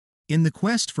In the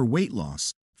quest for weight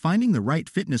loss, finding the right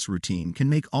fitness routine can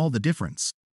make all the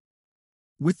difference.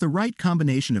 With the right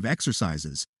combination of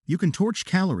exercises, you can torch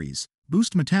calories,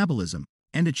 boost metabolism,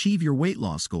 and achieve your weight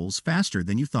loss goals faster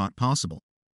than you thought possible.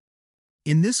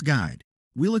 In this guide,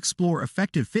 we'll explore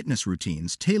effective fitness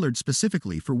routines tailored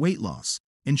specifically for weight loss,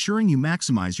 ensuring you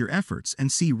maximize your efforts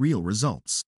and see real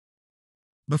results.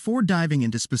 Before diving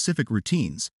into specific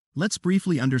routines, let's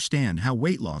briefly understand how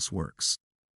weight loss works.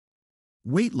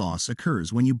 Weight loss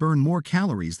occurs when you burn more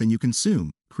calories than you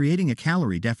consume, creating a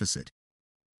calorie deficit.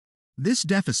 This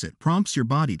deficit prompts your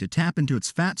body to tap into its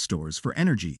fat stores for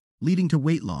energy, leading to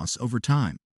weight loss over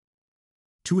time.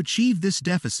 To achieve this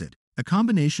deficit, a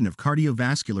combination of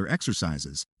cardiovascular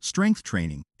exercises, strength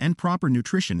training, and proper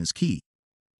nutrition is key.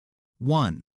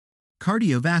 1.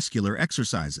 Cardiovascular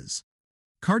exercises.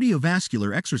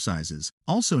 Cardiovascular exercises,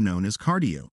 also known as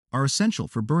cardio, are essential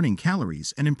for burning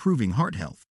calories and improving heart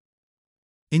health.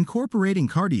 Incorporating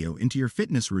cardio into your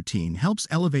fitness routine helps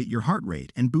elevate your heart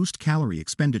rate and boost calorie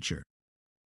expenditure.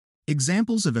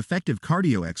 Examples of effective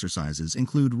cardio exercises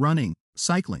include running,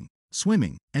 cycling,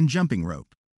 swimming, and jumping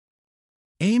rope.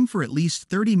 Aim for at least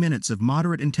 30 minutes of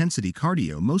moderate intensity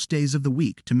cardio most days of the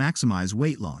week to maximize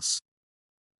weight loss.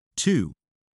 2.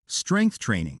 Strength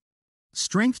training.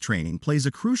 Strength training plays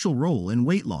a crucial role in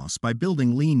weight loss by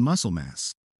building lean muscle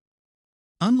mass.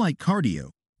 Unlike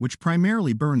cardio, which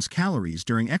primarily burns calories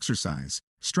during exercise,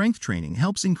 strength training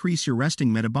helps increase your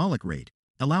resting metabolic rate,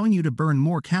 allowing you to burn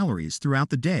more calories throughout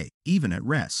the day, even at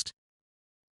rest.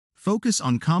 Focus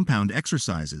on compound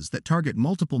exercises that target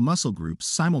multiple muscle groups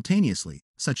simultaneously,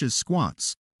 such as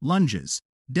squats, lunges,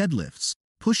 deadlifts,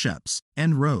 push-ups,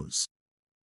 and rows.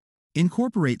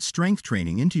 Incorporate strength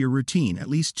training into your routine at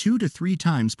least 2 to 3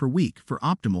 times per week for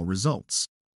optimal results.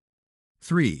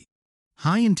 3.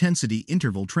 High-intensity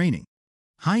interval training.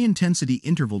 High-intensity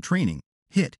interval training,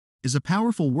 HIIT, is a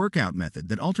powerful workout method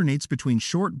that alternates between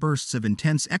short bursts of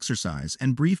intense exercise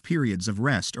and brief periods of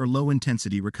rest or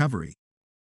low-intensity recovery.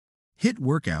 HIIT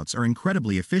workouts are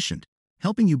incredibly efficient,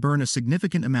 helping you burn a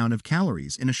significant amount of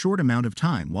calories in a short amount of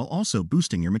time while also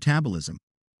boosting your metabolism.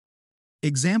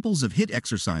 Examples of HIIT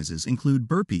exercises include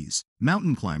burpees,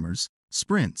 mountain climbers,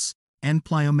 sprints, and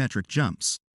plyometric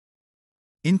jumps.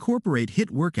 Incorporate HIIT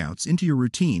workouts into your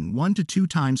routine 1 to 2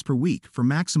 times per week for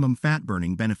maximum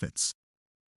fat-burning benefits.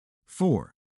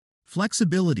 4.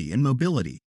 Flexibility and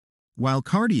mobility. While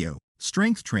cardio,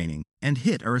 strength training, and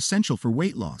HIIT are essential for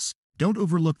weight loss, don't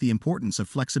overlook the importance of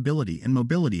flexibility and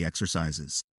mobility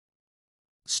exercises.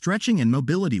 Stretching and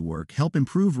mobility work help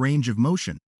improve range of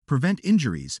motion, prevent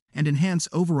injuries, and enhance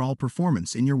overall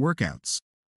performance in your workouts.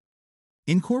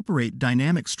 Incorporate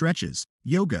dynamic stretches,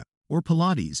 yoga, or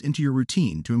Pilates into your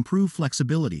routine to improve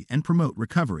flexibility and promote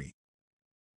recovery.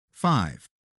 5.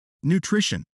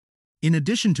 Nutrition. In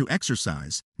addition to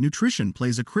exercise, nutrition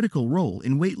plays a critical role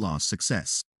in weight loss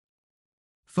success.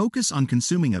 Focus on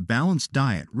consuming a balanced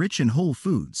diet rich in whole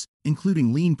foods,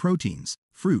 including lean proteins,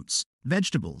 fruits,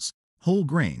 vegetables, whole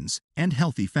grains, and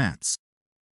healthy fats.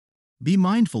 Be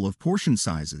mindful of portion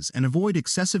sizes and avoid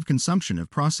excessive consumption of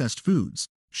processed foods,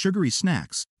 sugary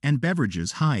snacks, and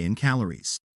beverages high in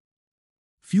calories.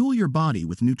 Fuel your body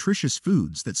with nutritious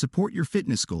foods that support your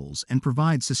fitness goals and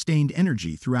provide sustained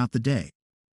energy throughout the day.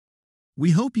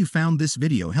 We hope you found this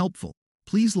video helpful.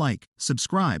 Please like,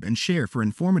 subscribe, and share for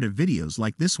informative videos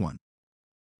like this one.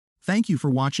 Thank you for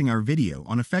watching our video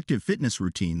on effective fitness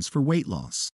routines for weight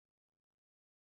loss.